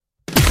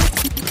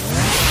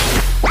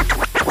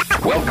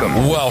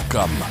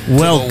Welcome to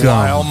the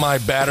While My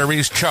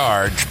Batteries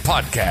Charge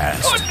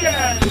podcast.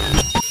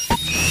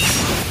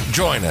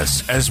 Join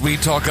us as we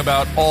talk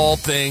about all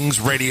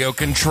things radio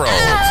controlled.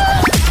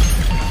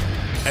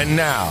 And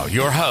now,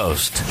 your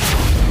host,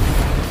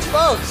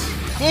 folks,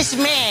 this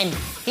man,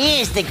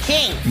 he is the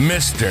king.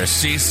 Mr.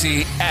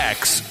 CCXRC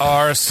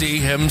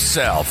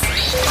himself,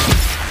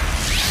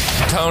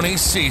 Tony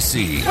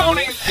CC.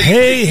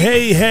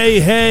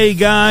 Hey,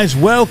 guys.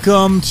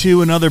 Welcome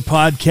to another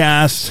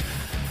podcast.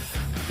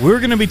 We're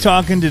going to be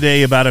talking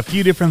today about a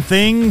few different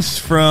things,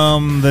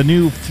 from the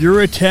new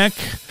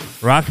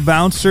Furatech rock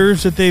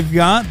bouncers that they've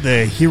got,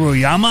 the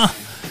Hiroyama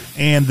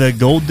and the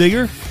Gold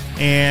Digger.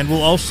 And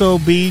we'll also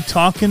be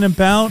talking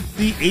about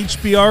the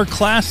HBR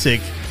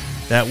Classic.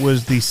 That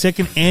was the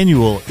second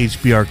annual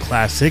HBR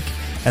Classic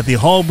at the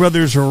Hall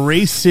Brothers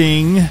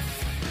Racing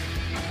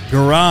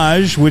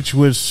Garage, which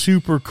was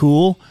super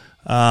cool,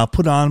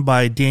 put on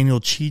by Daniel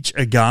Cheech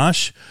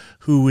Agash,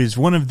 who is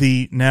one of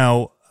the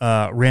now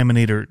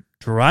Raminator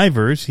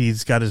drivers.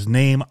 He's got his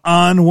name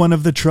on one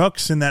of the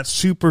trucks, and that's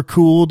super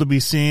cool to be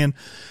seeing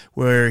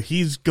where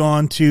he's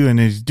gone to and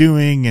is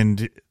doing,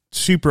 and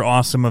super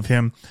awesome of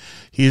him.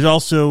 He's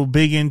also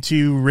big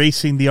into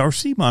racing the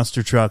RC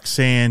monster trucks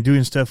and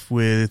doing stuff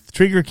with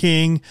Trigger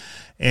King.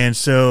 And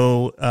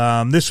so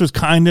this was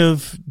kind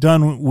of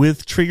done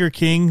with Trigger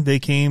King. They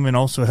came and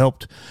also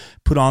helped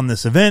put on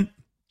this event.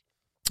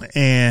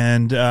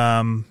 And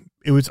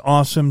it was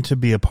awesome to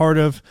be a part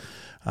of.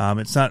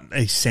 It's not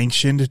a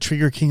sanctioned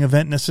Trigger King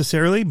event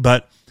necessarily,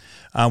 but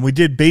we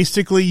did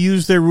basically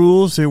use their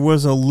rules. There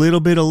was a little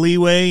bit of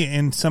leeway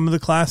in some of the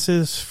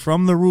classes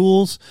from the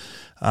rules,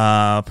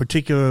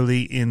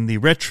 particularly in the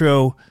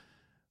retro,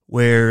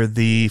 where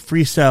the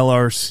Freestyle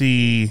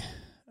RC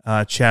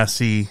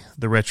chassis,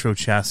 the retro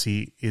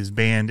chassis, is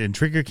banned in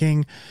Trigger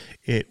King.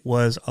 It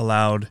was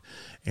allowed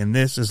in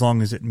this as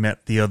long as it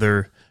met the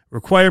other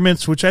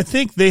requirements, which I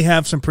think they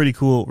have some pretty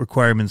cool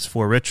requirements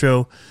for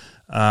retro.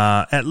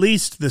 At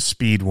least the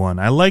speed one.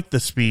 I like the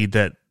speed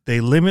that they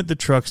limit the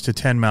trucks to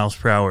 10 miles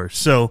per hour.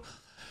 So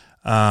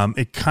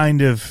it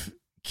kind of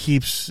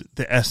keeps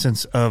the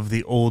essence of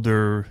the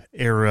older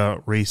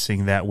era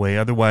racing that way.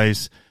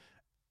 Otherwise,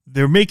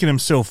 they're making them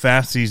so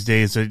fast these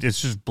days that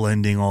it's just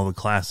blending all the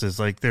classes.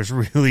 Like, there's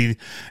really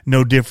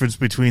no difference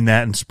between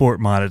that and Sport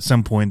Mod. At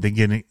some point, they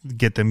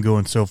get them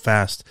going so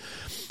fast.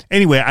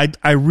 Anyway,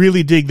 I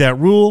really dig that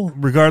rule.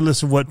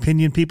 Regardless of what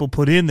pinion people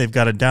put in, they've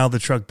got to dial the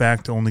truck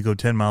back to only go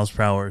 10 miles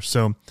per hour.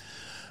 So,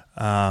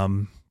 yeah,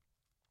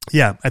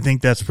 I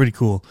think that's pretty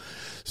cool.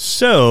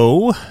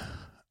 So,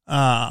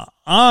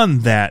 on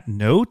that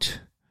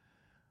note,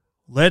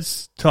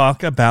 let's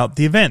talk about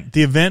the event.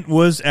 The event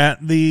was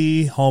at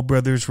the Hall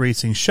Brothers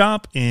Racing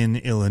Shop in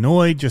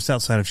Illinois, just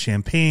outside of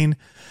Champaign.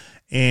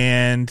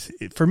 And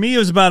for me, it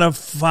was about a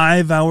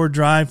 5-hour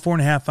drive,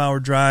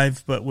 4.5-hour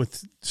drive, but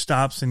with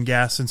stops and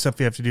gas and stuff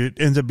you have to do, it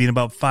ends up being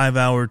about a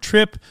 5-hour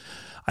trip.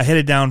 I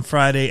headed down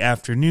Friday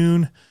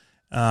afternoon,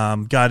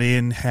 got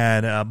in,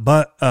 had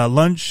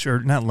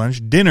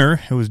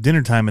dinner. It was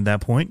dinner time at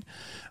that point,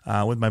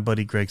 with my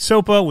buddy Greg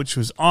Sopa, which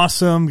was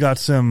awesome. Got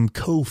some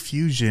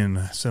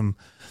co-fusion, some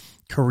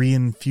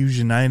Korean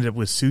fusion. I ended up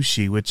with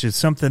sushi, which is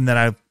something that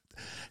I've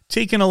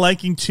taken a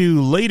liking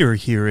to later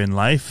here in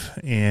life,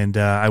 and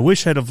I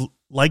wish I'd have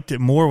liked it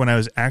more when I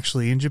was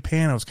actually in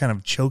Japan. I was kind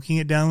of choking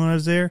it down when I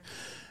was there,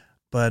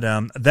 but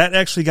that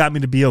actually got me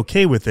to be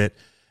okay with it,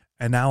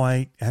 and now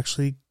I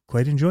actually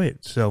quite enjoy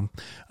it. So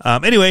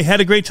anyway,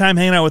 had a great time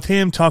hanging out with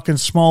him, talking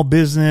small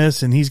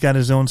business, and he's got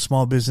his own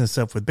small business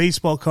stuff with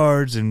baseball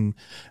cards and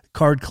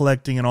card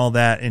collecting and all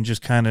that, and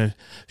just kind of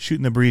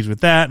shooting the breeze with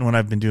that and what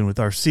I've been doing with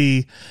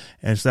RC,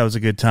 and so that was a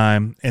good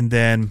time. And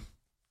then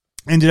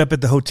ended up at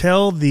the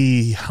hotel,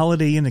 the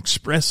Holiday Inn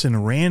Express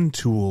in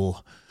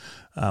Rantoul,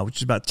 which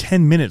is about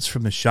 10 minutes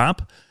from the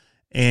shop,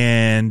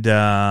 and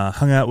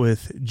hung out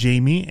with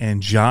Jamie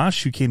and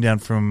Josh, who came down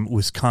from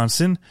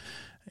Wisconsin,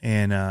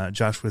 and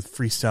Josh with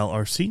Freestyle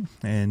RC,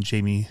 and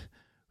Jamie,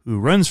 who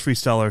runs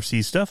Freestyle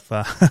RC stuff,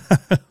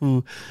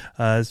 who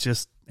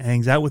just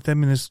hangs out with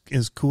them and is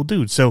a cool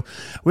dude. So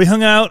we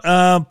hung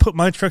out, put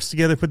my trucks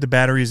together, put the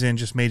batteries in,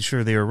 just made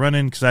sure they were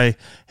running, because I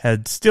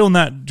had still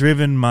not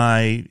driven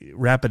my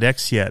Rapid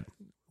X yet.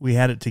 We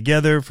had it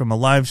together from a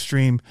live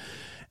stream,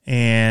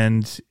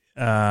 and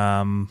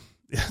the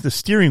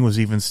steering was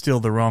even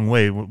still the wrong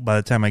way. By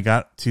the time I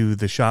got to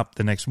the shop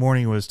the next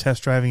morning, was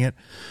test driving it.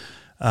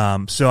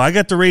 So I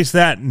got to race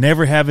that,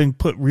 never having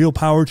put real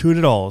power to it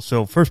at all.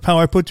 So first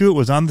power I put to it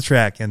was on the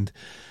track, and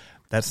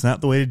that's not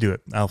the way to do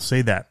it. I'll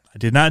say that. I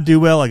did not do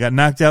well. I got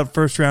knocked out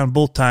first round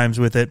both times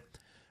with it.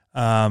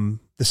 The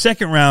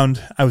second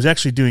round, I was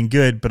actually doing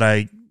good, but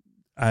I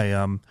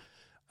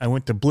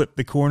went to blip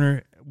the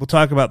corner. We'll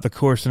talk about the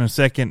course in a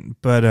second,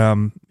 but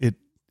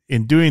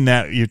in doing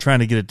that, you're trying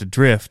to get it to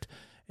drift,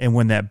 and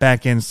when that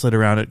back end slid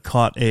around, it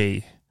caught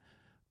a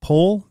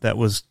pole that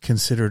was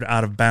considered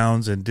out of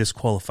bounds and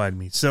disqualified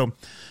me. So,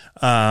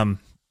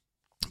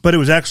 but it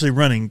was actually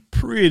running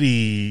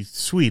pretty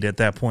sweet at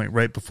that point,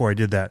 right before I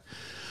did that.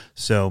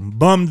 So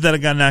bummed that I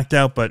got knocked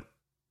out, but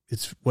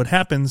it's what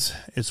happens.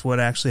 It's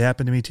what actually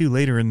happened to me too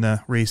later in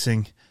the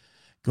racing,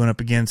 going up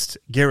against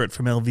Garrett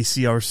from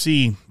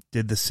LVCRC.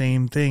 Did the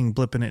same thing,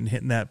 blipping it and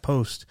hitting that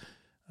post.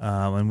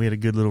 And we had a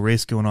good little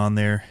race going on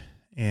there.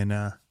 And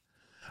I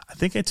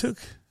think I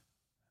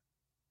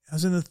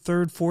was in the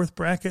third, fourth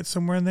bracket,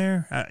 somewhere in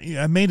there.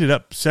 I made it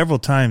up several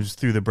times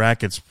through the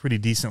brackets pretty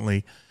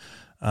decently.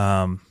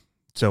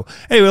 So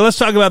anyway, let's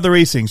talk about the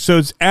racing. So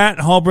it's at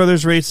Hall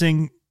Brothers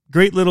Racing.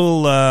 Great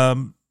little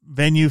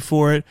venue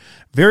for it.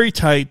 Very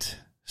tight,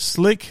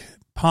 slick,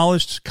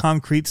 polished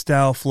concrete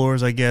style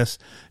floors, I guess.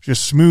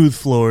 Just smooth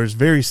floors,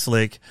 very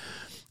slick,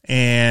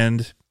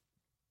 and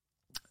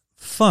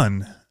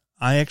fun.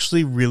 I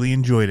actually really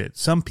enjoyed it.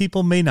 Some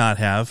people may not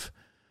have,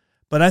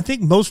 but I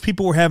think most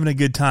people were having a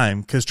good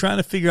time because trying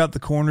to figure out the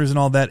corners and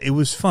all that, it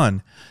was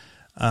fun.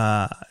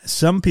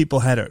 Some people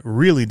had it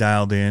really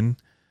dialed in.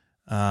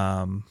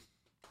 Bob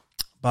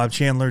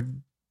Chandler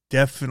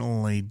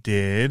definitely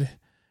did,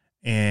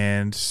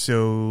 and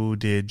so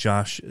did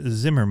Josh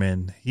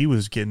Zimmerman. He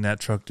was getting that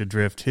truck to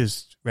drift,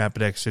 his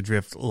Rapid X to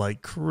drift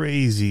like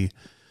crazy.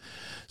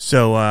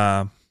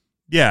 So,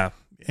 yeah,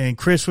 and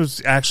Chris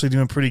was actually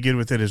doing pretty good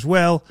with it as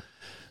well.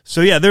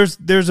 So, yeah,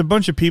 there's a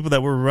bunch of people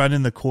that were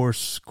running the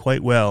course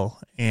quite well,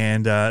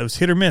 and it was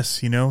hit or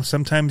miss, you know.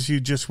 Sometimes you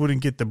just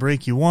wouldn't get the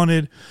break you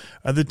wanted.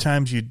 Other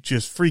times you'd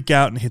just freak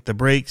out and hit the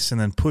brakes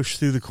and then push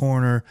through the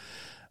corner.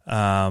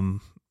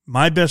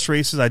 My best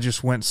races, I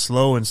just went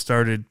slow and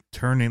started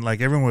turning.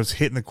 Like, everyone was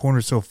hitting the corner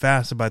so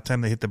fast that by the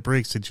time they hit the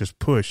brakes, they just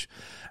push.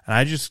 And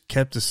I just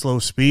kept a slow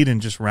speed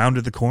and just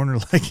rounded the corner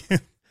like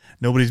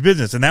nobody's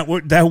business. And that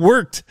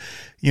worked.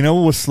 You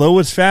know, it was slow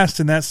as fast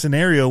in that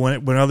scenario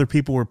when other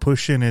people were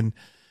pushing and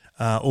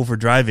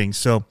overdriving.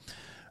 So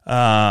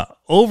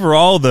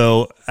overall,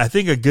 though, I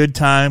think a good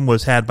time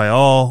was had by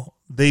all.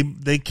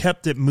 They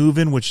kept it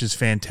moving, which is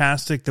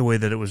fantastic, the way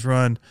that it was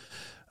run.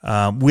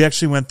 We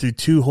actually went through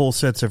 2 whole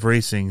sets of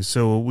racing.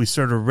 So we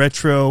started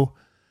retro,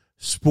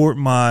 sport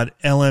mod,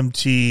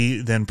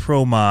 LMT, then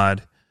pro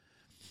mod.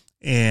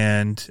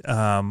 And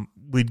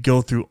we'd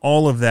go through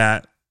all of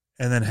that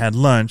and then had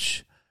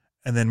lunch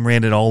and then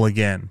ran it all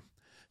again.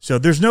 So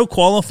there's no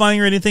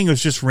qualifying or anything. It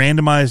was just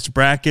randomized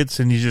brackets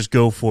and you just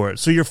go for it.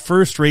 So your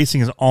first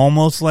racing is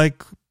almost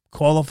like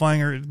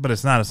qualifying, but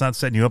it's not. It's not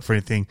setting you up for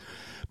anything.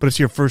 But it's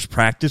your first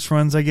practice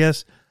runs, I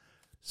guess.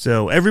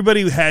 So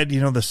everybody had, you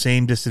know, the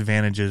same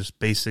disadvantages,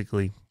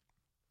 basically.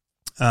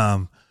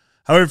 However,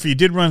 if you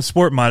did run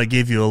sport mod, it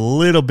gave you a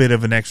little bit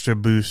of an extra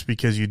boost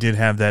because you did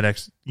have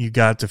that you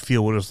got to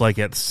feel what it was like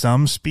at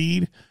some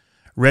speed.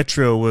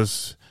 Retro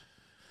was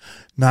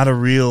not a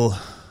real,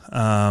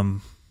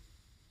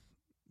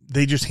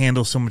 they just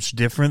handle so much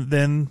different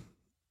than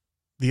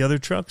the other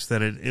trucks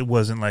that it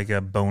wasn't like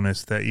a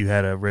bonus that you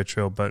had a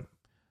retro, but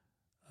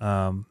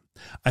I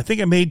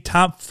think I made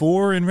top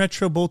 4 in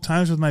retro both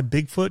times with my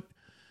Bigfoot.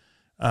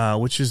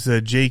 Which is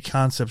the J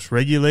Concepts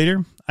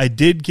regulator. I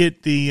did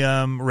get the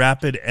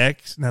Rapid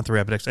X, not the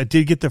Rapid X. I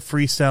did get the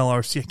Freestyle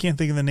RC. I can't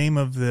think of the name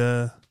of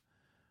the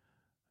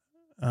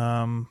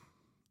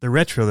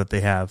retro that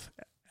they have,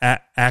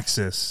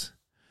 Axis,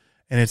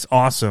 and it's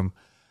awesome.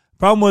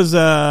 Problem was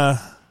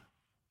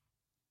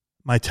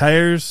my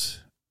tires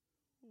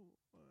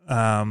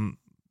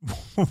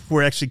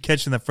were actually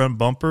catching the front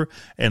bumper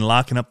and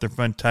locking up the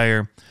front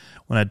tire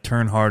when I'd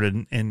turn hard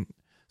and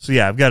so,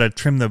 yeah, I've got to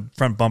trim the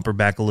front bumper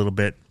back a little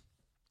bit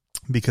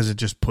because it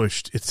just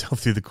pushed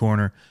itself through the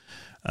corner.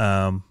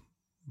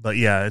 But,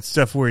 yeah, it's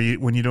stuff where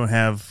when you don't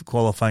have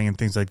qualifying and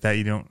things like that,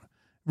 you don't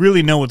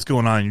really know what's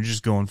going on. You're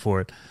just going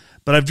for it.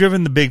 But I've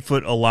driven the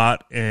Bigfoot a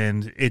lot,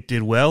 and it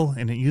did well,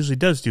 and it usually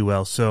does do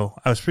well. So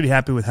I was pretty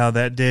happy with how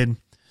that did.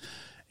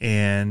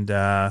 And,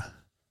 yeah,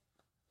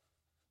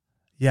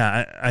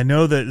 I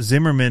know that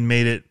Zimmerman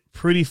made it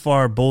pretty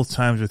far both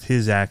times with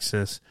his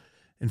Axis.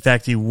 In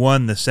fact, he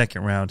won the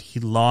second round. He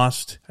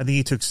lost. I think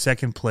he took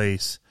second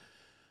place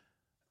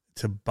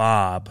to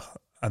Bob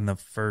on the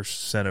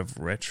first set of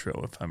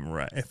retro, if I'm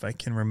right, if I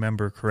can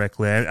remember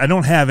correctly. I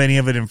don't have any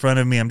of it in front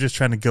of me. I'm just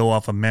trying to go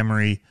off of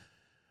memory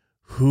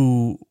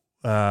who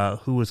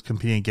was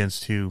competing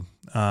against who.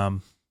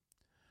 And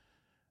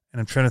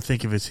I'm trying to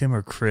think if it's him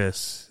or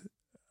Chris.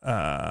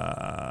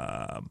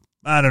 I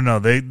don't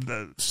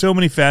know. So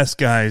many fast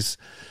guys.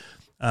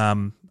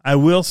 I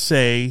will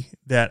say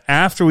that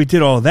after we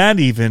did all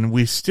that, even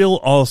we still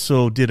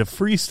also did a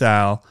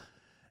freestyle,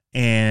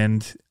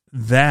 and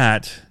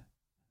that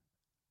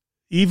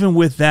even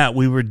with that,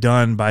 we were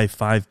done by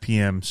 5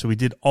 p.m. So we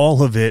did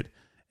all of it,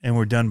 and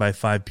we're done by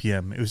 5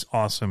 p.m. It was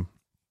awesome.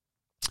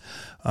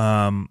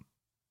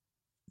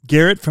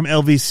 Garrett from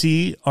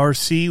LVC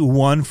RC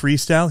won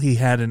freestyle. He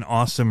had an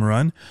awesome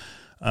run.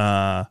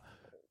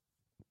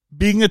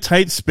 Being a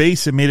tight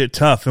space, it made it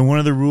tough, and one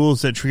of the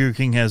rules that Trigger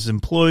King has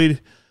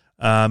employed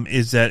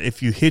is that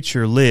if you hit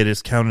your lid,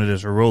 it's counted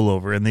as a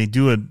rollover, and they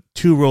do a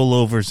 2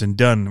 rollovers and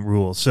done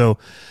rule. So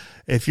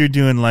if you're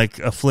doing like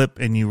a flip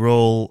and you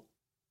roll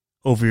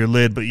over your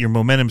lid, but your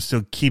momentum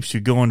still keeps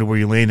you going to where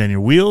you land on your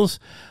wheels,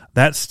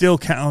 that still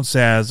counts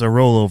as a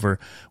rollover,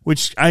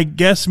 which I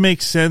guess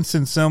makes sense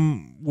in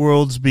some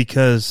worlds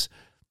because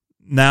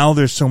now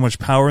there's so much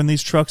power in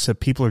these trucks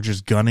that people are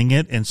just gunning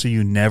it, and so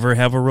you never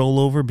have a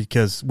rollover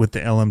because with the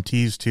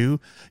LMTs too,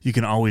 you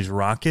can always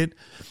rock it,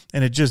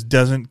 and it just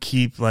doesn't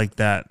keep like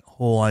that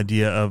whole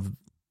idea of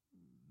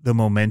the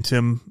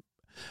momentum.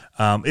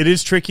 It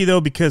is tricky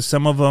though because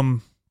some of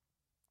them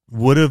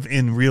would have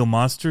in real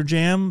Monster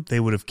Jam, they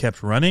would have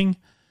kept running,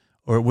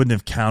 or it wouldn't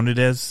have counted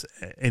as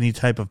any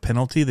type of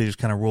penalty. They just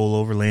kind of roll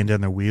over, land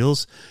on their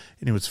wheels,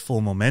 and it was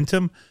full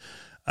momentum.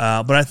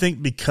 But I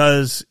think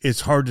because it's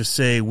hard to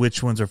say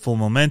which ones are full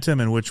momentum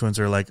and which ones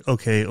are like,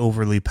 okay,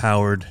 overly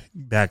powered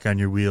back on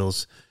your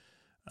wheels,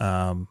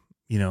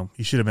 you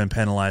should have been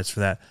penalized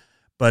for that.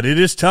 But it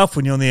is tough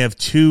when you only have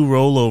 2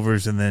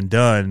 rollovers and then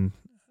done,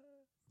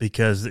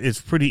 because it's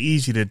pretty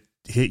easy to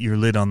hit your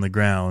lid on the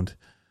ground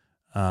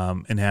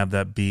and have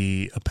that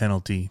be a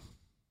penalty.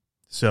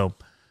 So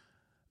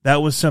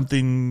that was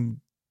something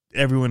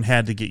everyone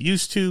had to get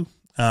used to,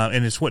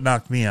 and it's what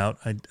knocked me out.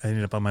 I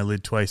ended up on my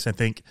lid twice, I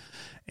think.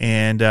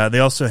 And they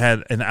also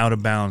had an out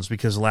of bounds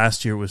because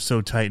last year it was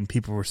so tight and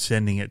people were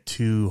sending it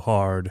too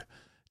hard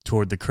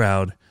toward the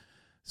crowd.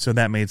 So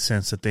that made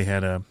sense that they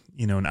had an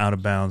out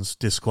of bounds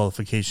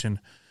disqualification,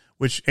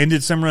 which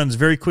ended some runs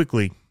very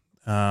quickly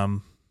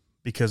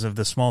because of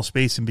the small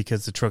space and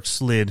because the truck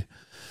slid.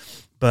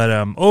 But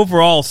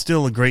overall,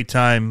 still a great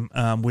time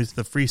with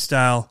the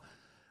freestyle.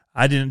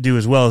 I didn't do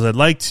as well as I'd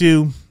like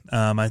to.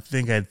 I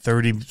think I had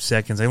 30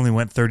 seconds. I only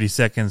went 30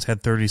 seconds,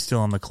 had 30 still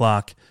on the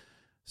clock.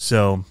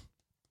 So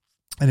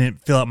I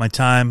didn't fill out my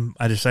time.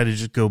 I decided to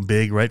just go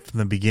big right from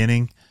the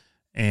beginning.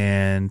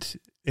 And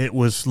it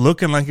was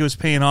looking like it was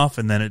paying off,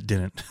 and then it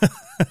didn't.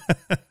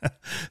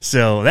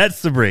 So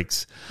that's the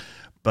breaks.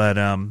 But,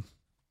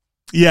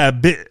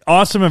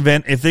 awesome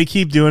event. If they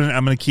keep doing it,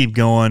 I'm going to keep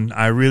going.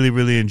 I really,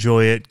 really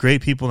enjoy it.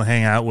 Great people to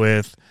hang out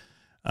with.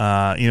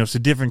 It's a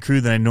different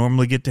crew than I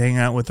normally get to hang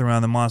out with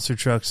around the monster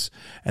trucks.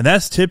 And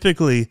that's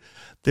typically,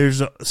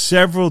 there's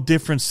several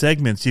different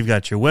segments. You've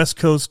got your West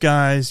Coast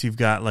guys. You've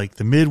got like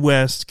the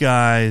Midwest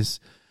guys,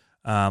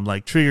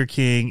 like Trigger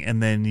King.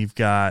 And then you've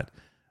got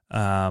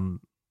the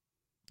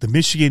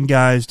Michigan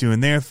guys doing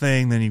their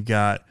thing. Then you've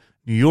got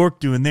New York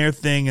doing their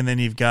thing. And then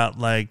you've got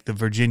like the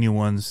Virginia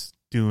ones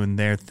doing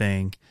their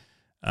thing.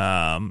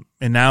 And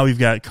now we've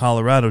got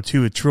Colorado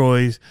too with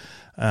Troy's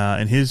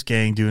and his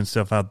gang doing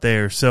stuff out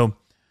there. So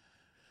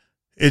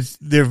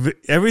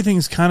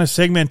everything's kind of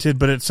segmented,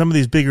 but at some of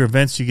these bigger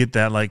events, you get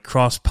that like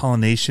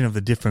cross-pollination of the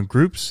different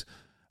groups.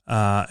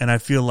 And I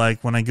feel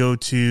like when I go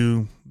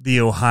to the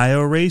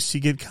Ohio race,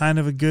 you get kind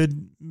of a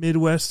good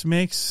Midwest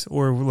mix,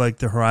 or like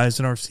the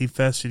Horizon RC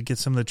Fest, you get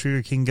some of the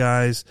Trigger King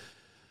guys.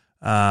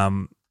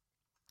 But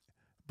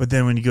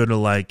then when you go to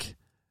like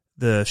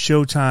the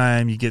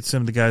Showtime, you get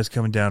some of the guys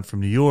coming down from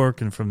New York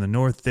and from the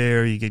north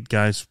there. You get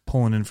guys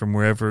pulling in from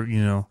wherever,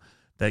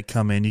 that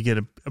come in. You get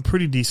a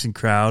pretty decent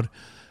crowd.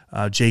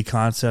 J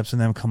Concepts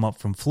and them come up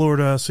from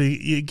Florida. So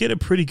you get a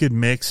pretty good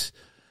mix.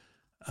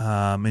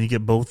 And you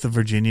get both the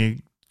Virginia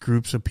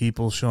groups of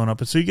people showing up.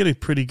 And so you get a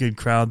pretty good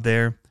crowd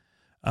there.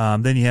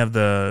 Then you have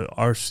the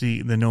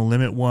RC, the No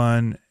Limit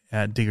one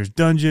at Digger's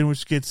Dungeon,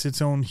 which gets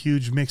its own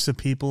huge mix of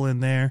people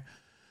in there.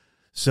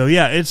 So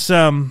yeah,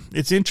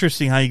 it's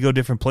interesting how you go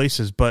different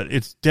places, but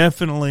it's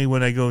definitely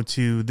when I go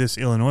to this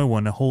Illinois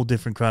one, a whole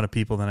different crowd of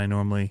people than I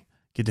normally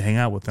get to hang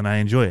out with, and I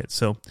enjoy it.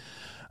 So,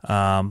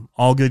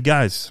 all good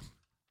guys.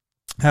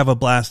 Have a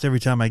blast every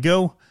time I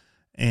go,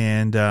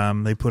 and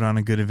they put on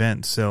a good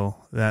event. So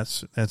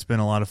that's been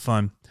a lot of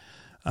fun.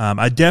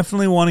 I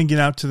definitely want to get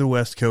out to the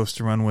West Coast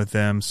to run with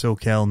them,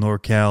 SoCal,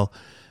 NorCal,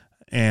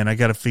 and I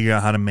got to figure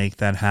out how to make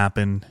that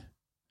happen.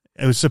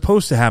 It was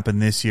supposed to happen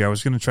this year. I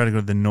was going to try to go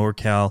to the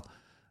NorCal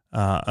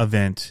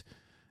event,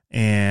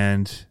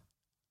 and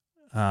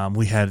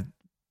we had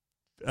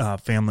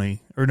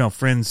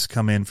friends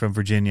come in from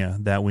Virginia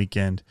that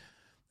weekend,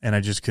 and I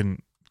just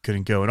couldn't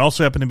go. It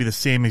also happened to be the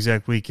same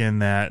exact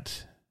weekend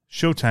that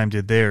Showtime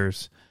did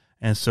theirs,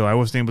 and so I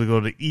wasn't able to go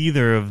to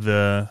either of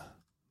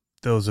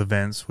those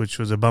events, which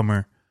was a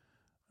bummer.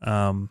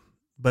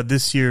 But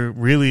this year,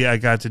 really, I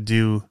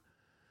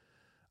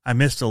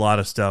missed a lot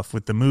of stuff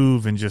with the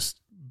move and just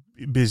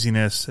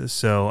busyness.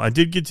 So I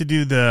did get to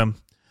do the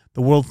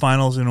World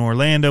Finals in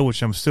Orlando,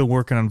 which I'm still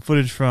working on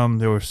footage from.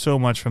 There was so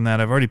much from that.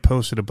 I've already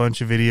posted a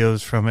bunch of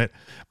videos from it,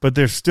 but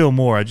there's still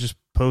more. I just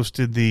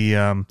posted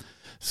the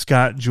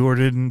Scott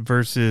Jordan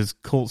versus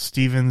Colt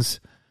Stevens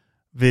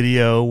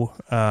video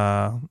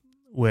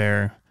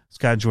where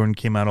Scott Jordan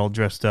came out all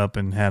dressed up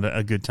and had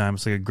a good time.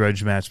 It's like a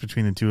grudge match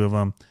between the two of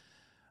them.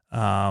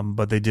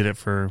 But they did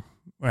it or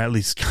at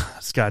least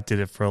Scott did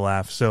it for a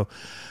laugh. So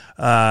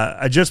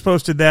I just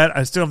posted that.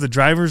 I still have the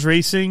drivers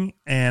racing,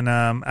 and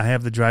I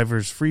have the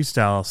drivers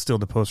freestyle still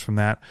to post from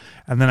that.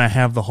 And then I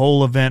have the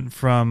whole event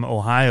from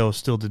Ohio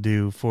still to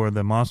do for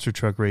the monster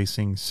truck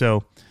racing.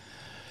 So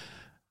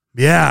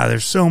yeah,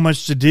 there's so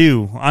much to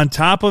do. On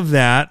top of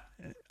that,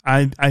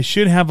 I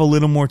should have a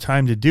little more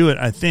time to do it,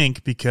 I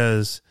think,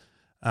 because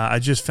I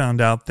just found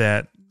out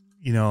that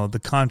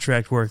the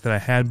contract work that I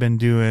had been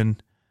doing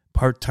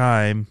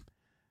part-time,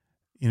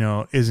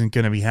 isn't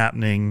going to be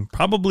happening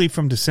probably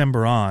from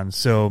December on.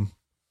 So,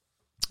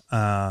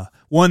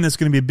 one, that's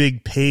going to be a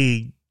big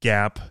pay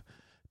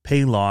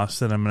loss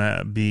that I'm going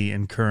to be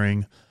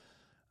incurring.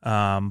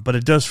 But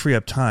it does free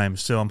up time.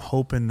 So I'm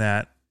hoping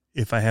that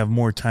if I have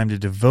more time to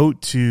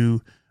devote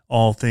to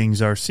all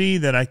things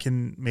RC, that I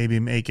can maybe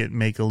make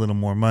a little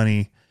more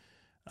money.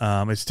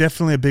 It's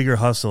definitely a bigger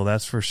hustle.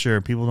 That's for sure.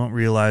 People don't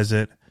realize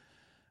it.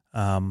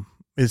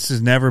 This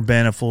has never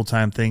been a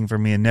full-time thing for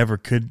me and never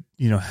could,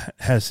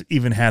 has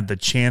even had the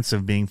chance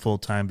of being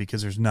full-time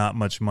because there's not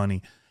much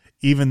money.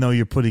 Even though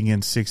you're putting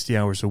in 60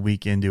 hours a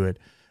week into it,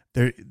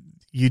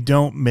 you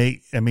don't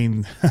make,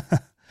 the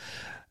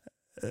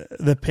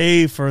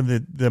pay for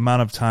the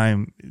amount of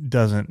time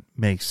doesn't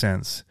make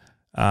sense.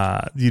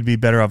 You'd be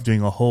better off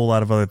doing a whole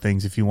lot of other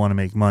things if you want to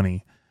make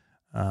money.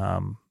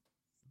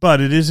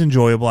 But it is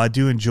enjoyable. I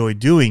do enjoy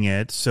doing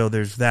it. So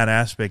there's that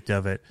aspect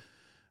of it.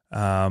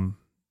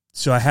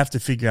 So I have to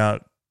figure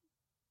out,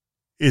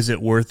 is it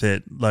worth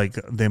it? Like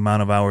the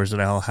amount of hours that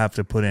I'll have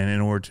to put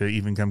in order to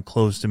even come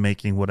close to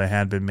making what I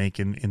had been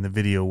making in the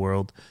video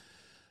world.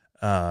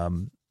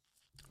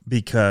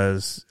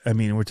 Because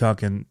we're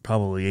talking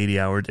probably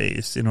 80-hour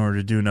days in order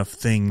to do enough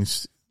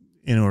things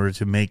in order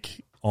to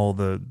make all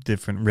the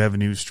different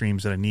revenue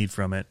streams that I need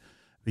from it,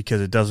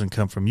 because it doesn't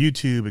come from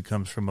YouTube. It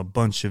comes from a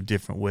bunch of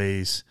different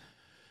ways.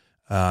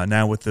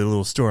 Now with the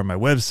little store on my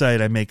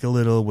website, I make a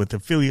little. With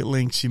affiliate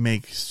links, you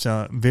make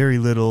very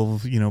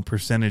little,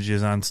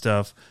 percentages on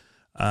stuff.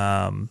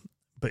 And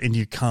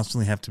you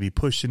constantly have to be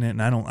pushing it.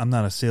 And I'm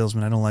not a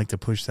salesman. I don't like to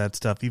push that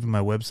stuff. Even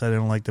my website, I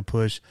don't like to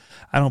push.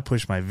 I don't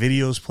push my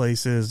videos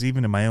places,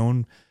 even in my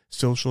own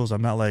socials.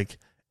 I'm not like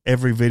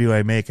every video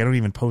I make, I don't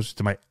even post it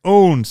to my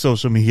own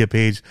social media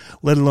page,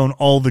 let alone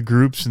all the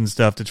groups and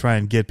stuff to try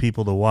and get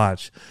people to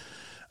watch.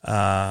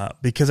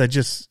 Because I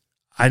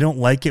don't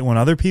like it when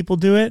other people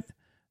do it.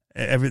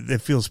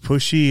 It feels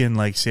pushy and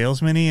like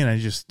salesman-y, and I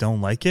just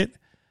don't like it.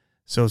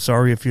 So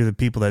sorry if you're the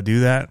people that do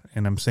that,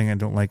 and I'm saying I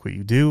don't like what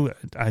you do.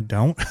 I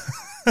don't.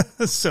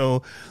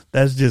 So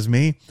that's just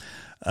me.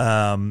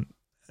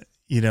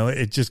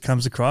 It just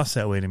comes across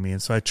that way to me.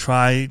 And so I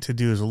try to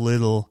do as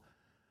little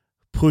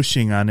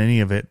pushing on any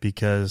of it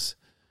because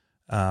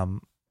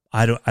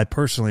I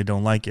personally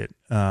don't like it.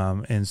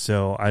 And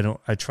so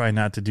I try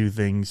not to do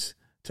things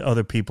to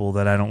other people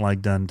that I don't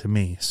like done to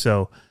me.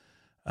 So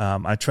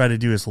I try to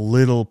do as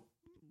little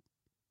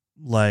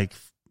like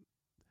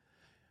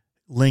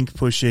link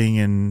pushing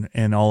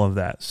and all of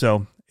that.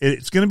 So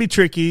it's going to be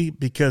tricky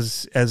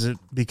because as it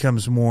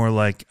becomes more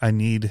like I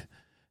need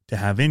to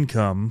have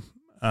income,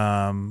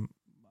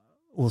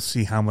 we'll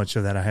see how much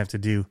of that I have to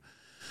do.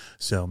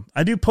 So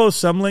I do post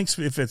some links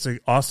if it's an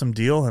awesome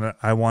deal and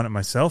I want it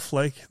myself,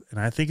 and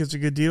I think it's a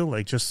good deal,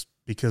 just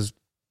because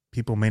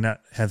people may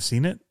not have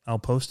seen it, I'll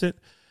post it.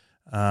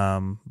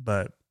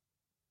 But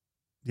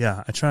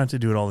yeah, I try not to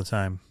do it all the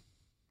time.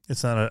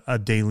 It's not a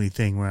daily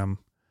thing where I'm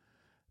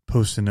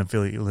posting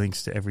affiliate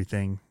links to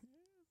everything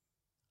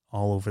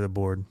all over the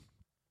board.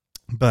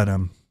 But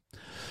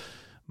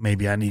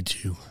maybe I need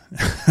to.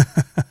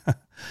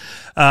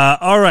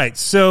 All right,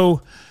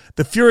 so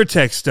the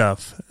Furatech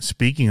stuff,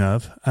 speaking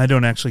of, I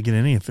don't actually get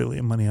any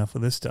affiliate money off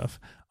of this stuff.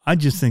 I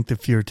just think the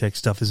Furatech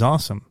stuff is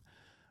awesome.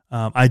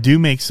 I do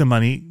make some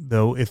money,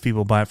 though, if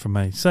people buy it from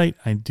my site.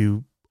 I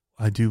do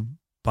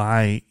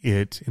buy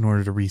it in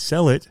order to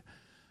resell it.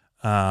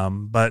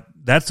 But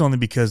that's only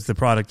because the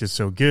product is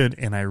so good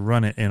and I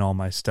run it in all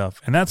my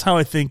stuff. And that's how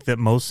I think that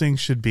most things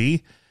should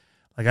be.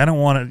 I don't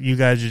want you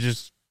guys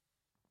to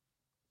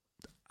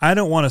I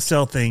don't want to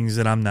sell things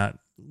that I'm not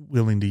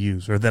willing to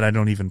use or that I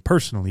don't even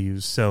personally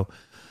use. So,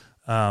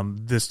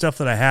 the stuff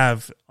that I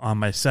have on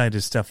my site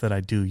is stuff that I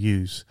do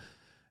use.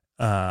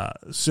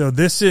 So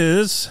this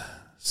is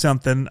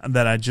something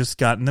that I just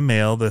got in the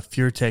mail, the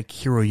Furatech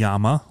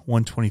Hiroyama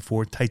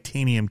 124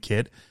 titanium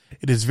kit.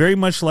 It is very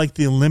much like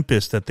the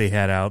Olympus that they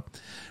had out.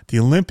 The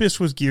Olympus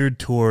was geared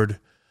toward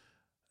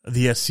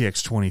the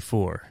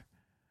SCX-24.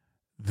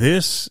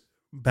 This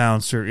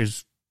bouncer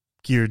is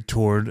geared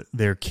toward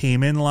their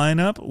Cayman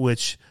lineup,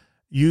 which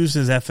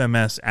uses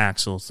FMS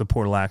axles, the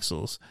portal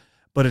axles.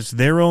 But it's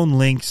their own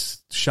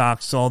links,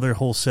 shocks, all their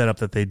whole setup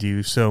that they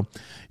do. So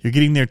you're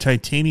getting their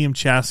titanium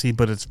chassis,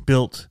 but it's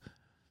built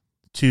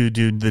to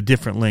do the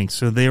different links.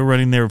 So they are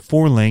running their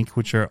 4-link,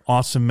 which are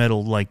awesome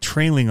metal like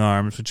trailing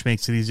arms, which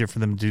makes it easier for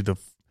them to do the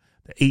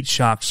 8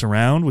 shocks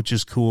around, which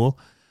is cool.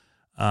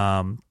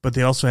 But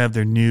they also have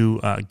their new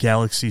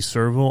Galaxy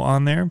servo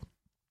on there.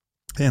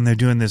 And they're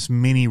doing this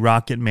mini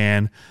Rocket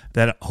Man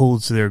that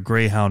holds their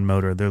Greyhound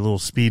motor, their little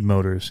speed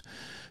motors.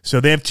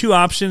 So they have 2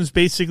 options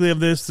basically of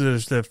this.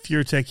 There's the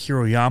Furatech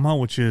Hiroyama,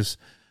 which is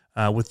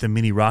with the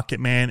mini Rocket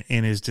Man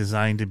and is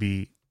designed to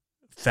be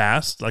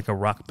fast, like a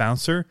rock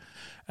bouncer.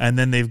 And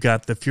then they've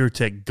got the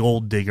Furatech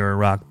Gold Digger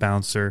rock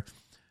bouncer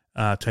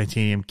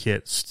titanium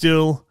kit.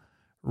 Still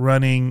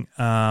running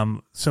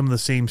some of the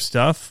same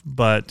stuff,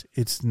 but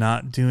it's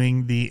not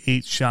doing the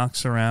 8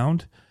 shocks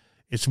around.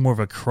 it's more of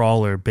a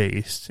crawler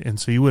based, and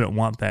so you wouldn't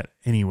want that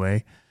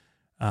anyway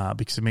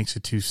because it makes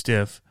it too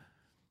stiff.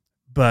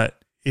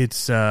 But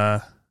it's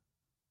running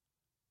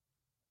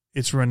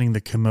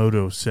the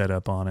Komodo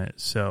setup on it,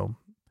 so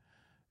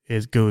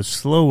it goes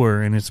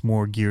slower and it's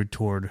more geared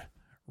toward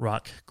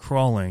rock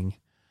crawling.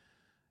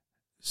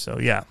 So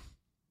yeah,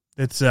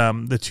 it's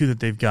the two that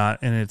they've got,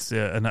 and it's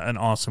an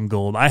awesome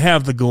gold. I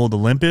have the gold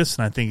Olympus,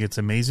 and I think it's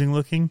amazing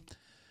looking,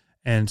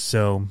 and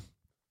so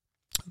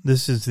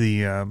this is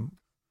the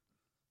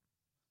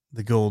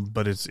gold,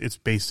 but it's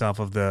based off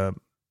of the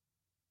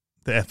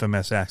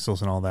FMS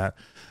axles and all that.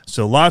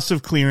 So lots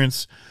of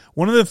clearance.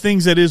 One of the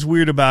things that is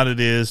weird about it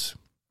is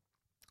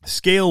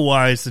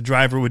scale-wise, the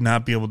driver would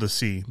not be able to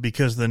see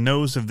because the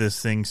nose of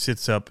this thing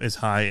sits up as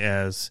high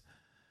as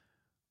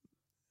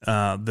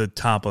the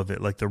top of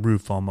it, like the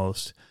roof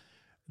almost.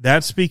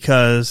 That's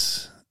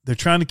because they're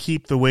trying to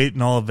keep the weight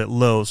and all of it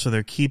low, so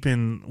they're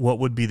keeping what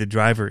would be the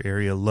driver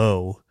area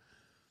low.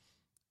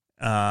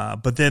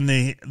 But then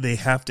they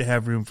have to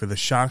have room for the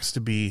shocks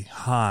to be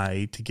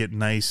high to get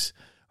nice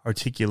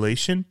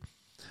articulation.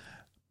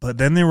 But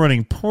then they're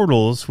running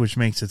portals, which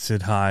makes it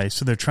sit high.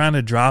 So they're trying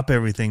to drop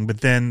everything.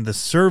 But then the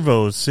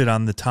servos sit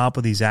on the top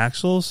of these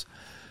axles,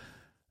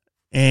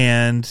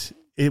 and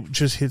it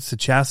just hits the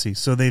chassis.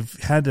 So they've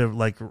had to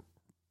like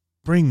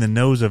bring the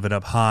nose of it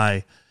up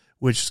high,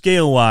 which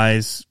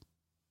scale-wise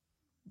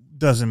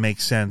doesn't make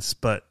sense,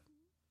 but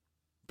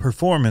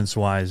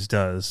performance-wise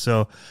does.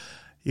 So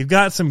you've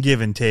got some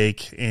give and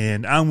take,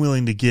 and I'm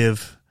willing to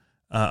give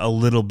a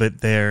little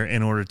bit there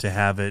in order to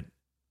have it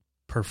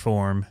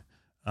perform.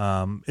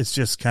 It's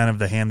just kind of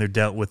the hand they're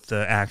dealt with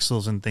the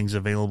axles and things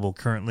available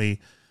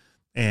currently,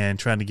 and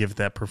trying to give it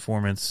that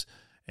performance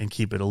and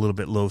keep it a little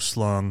bit low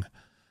slung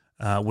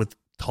with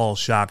tall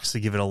shocks to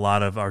give it a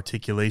lot of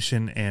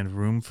articulation and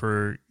room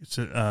for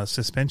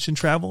suspension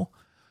travel.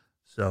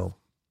 So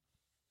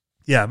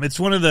yeah, it's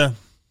one of the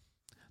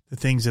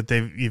things that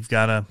you've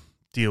got to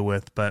deal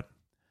with, but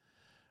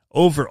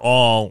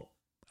overall,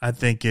 I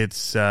think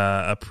it's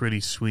a pretty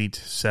sweet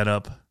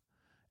setup.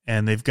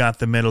 And they've got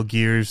the metal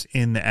gears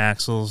in the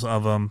axles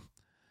of them,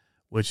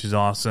 which is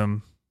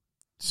awesome.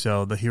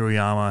 So the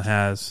Hiroyama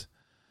has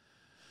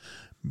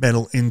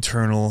metal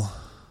internal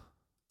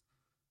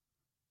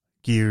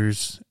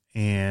gears,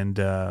 and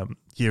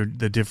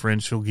the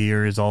differential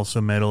gear is also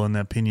metal in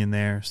that pinion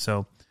there.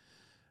 So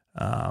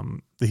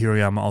the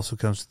Hiroyama also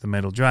comes with the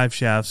metal drive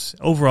shafts.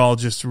 Overall,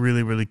 just a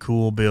really, really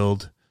cool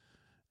build.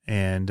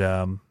 And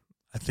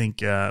I think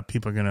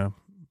people are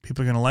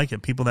gonna like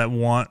it. People that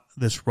want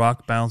this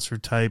rock bouncer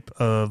type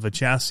of a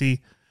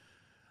chassis,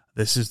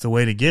 this is the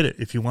way to get it.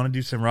 If you want to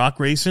do some rock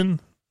racing,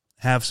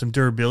 have some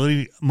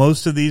durability.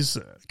 Most of these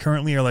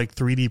currently are like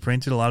 3D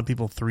printed. A lot of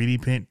people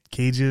 3D print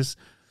cages,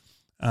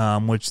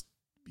 which,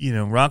 you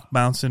know, rock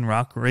bouncing,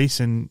 rock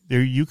racing,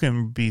 there you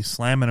can be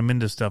slamming them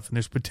into stuff, and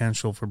there's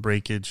potential for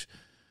breakage.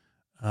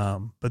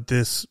 But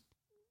this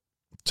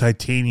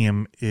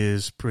titanium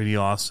is pretty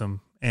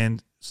awesome,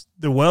 and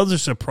the welds are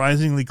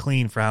surprisingly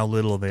clean for how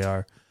little they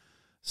are.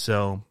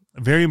 So,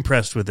 very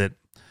impressed with it.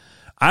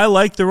 I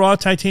like the raw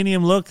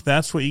titanium look.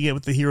 That's what you get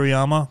with the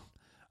Hiroyama.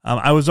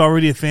 I was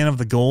already a fan of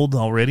the gold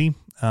already.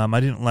 I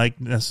didn't like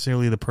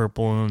necessarily the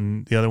purple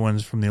and the other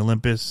ones from the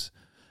Olympus,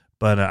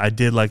 but I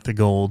did like the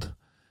gold.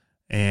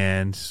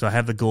 And so I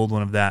have the gold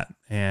one of that.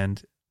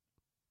 And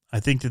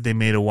I think that they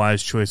made a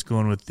wise choice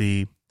going with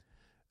the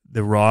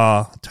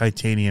raw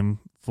titanium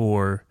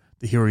for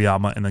the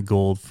Hiroyama and the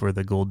gold for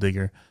the Gold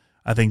Digger.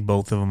 I think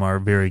both of them are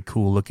very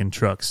cool looking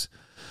trucks.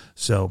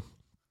 So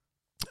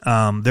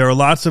there are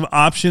lots of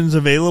options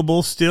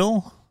available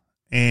still,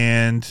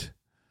 and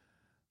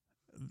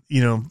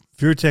you know,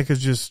 Furatech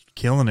is just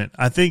killing it.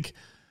 I think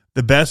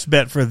the best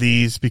bet for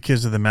these,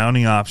 because of the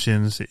mounting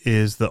options,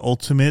 is the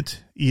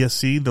Ultimate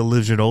ESC, the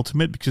Lizard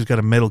Ultimate, because it's got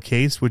a metal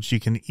case which you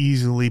can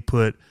easily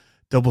put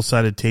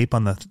double-sided tape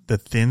on the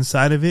thin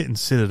side of it and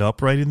sit it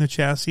upright in the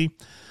chassis.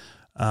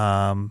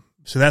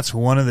 So that's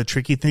one of the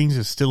tricky things,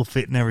 is still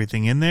fitting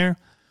everything in there.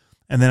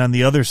 And then on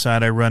the other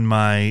side, I run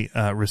my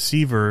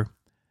receiver,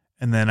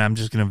 and then I'm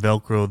just going to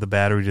Velcro the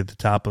battery to the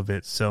top of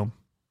it. So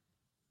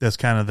that's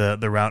kind of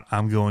the route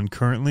I'm going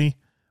currently.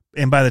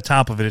 And by the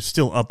top of it, it's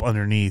still up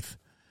underneath.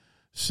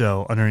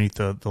 So underneath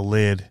the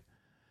lid.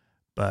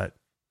 But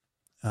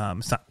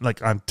it's not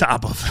like on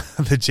top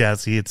of the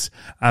chassis.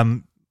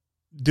 I'm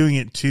doing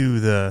it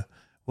to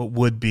what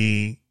would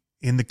be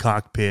in the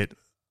cockpit,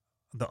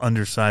 the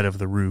underside of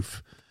the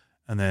roof,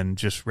 and then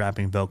just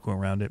wrapping Velcro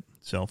around it.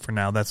 So for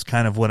now, that's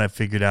kind of what I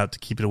figured out to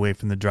keep it away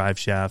from the drive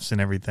shafts and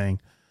everything.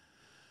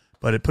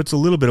 But it puts a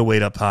little bit of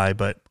weight up high,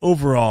 but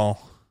overall,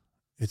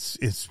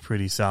 it's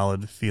pretty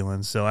solid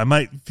feeling. So I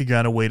might figure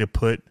out a way to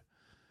put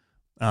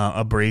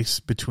a brace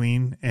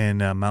between and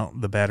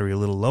mount the battery a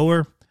little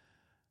lower.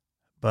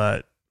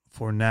 But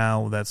for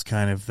now, that's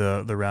kind of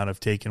the route I've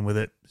taken with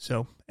it.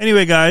 So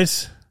anyway,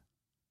 guys,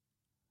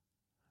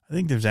 I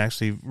think there's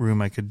actually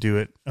room I could do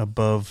it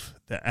above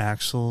the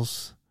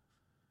axles.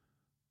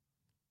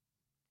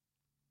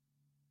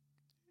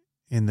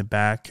 In the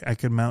back, I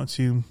could mount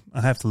to.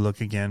 I'll have to look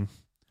again.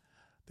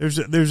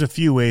 there's a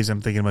few ways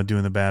I'm thinking about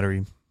doing the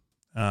battery.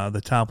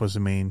 The top was the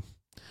main.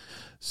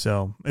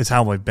 So it's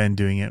how I've been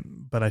doing it,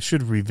 but I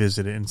should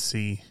revisit it and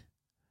see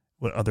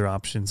what other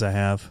options I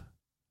have,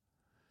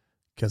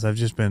 because I've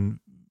just been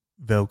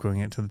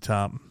Velcroing it to the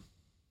top.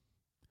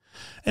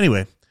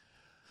 Anyway,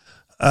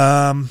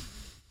 yeah,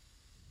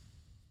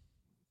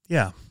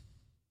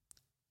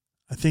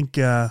 I think,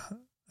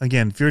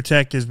 again,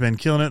 FureTech has been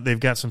killing it. They've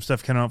got some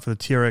stuff coming out for the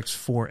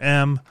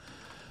TRX-4M.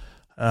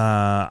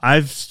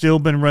 I've still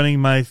been running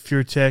my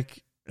FureTech,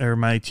 or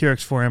my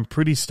TRX-4M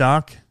pretty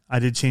stock. I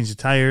did change the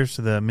tires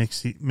to the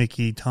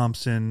Mickey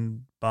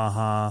Thompson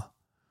Baja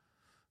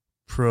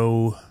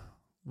Pro,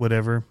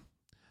 whatever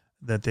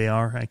that they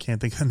are. I can't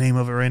think of the name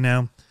of it right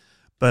now.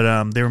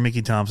 But they were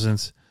Mickey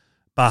Thompson's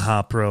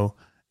Baja Pro,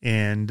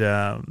 and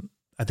I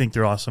think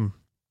they're awesome.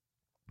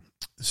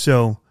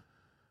 So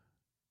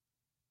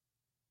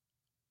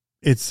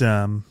it's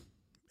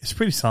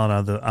pretty solid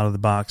out of the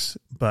box.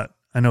 But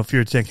I know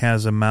FureTech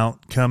has a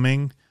mount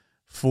coming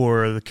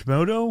for the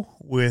Komodo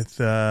with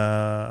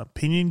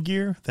pinion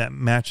gear that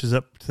matches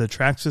up to the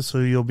Traxxas, so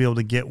you'll be able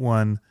to get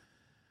one,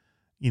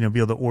 be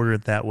able to order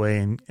it that way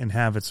and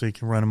have it so you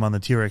can run them on the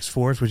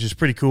TRX-4s, which is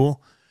pretty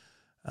cool.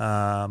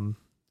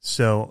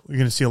 So you're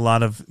going to see a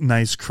lot of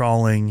nice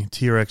crawling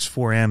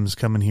TRX-4Ms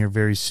coming here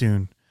very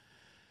soon.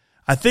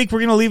 I think we're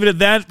going to leave it at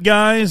that,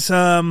 guys.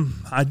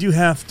 I do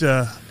have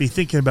to be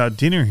thinking about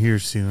dinner here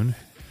soon.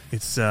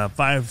 It's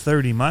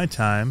 5:30 my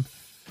time,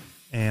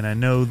 and I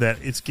know that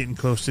it's getting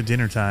close to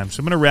dinner time.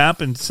 So I'm going to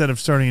wrap instead of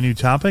starting a new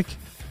topic.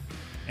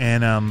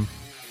 And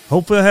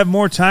hopefully I'll have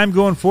more time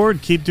going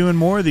forward, keep doing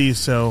more of these.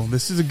 So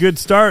this is a good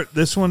start.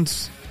 This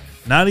one's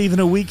not even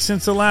a week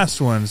since the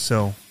last one,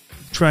 so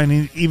trying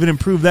to even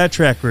improve that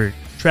track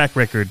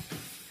record.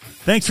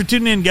 Thanks for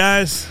tuning in,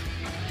 guys.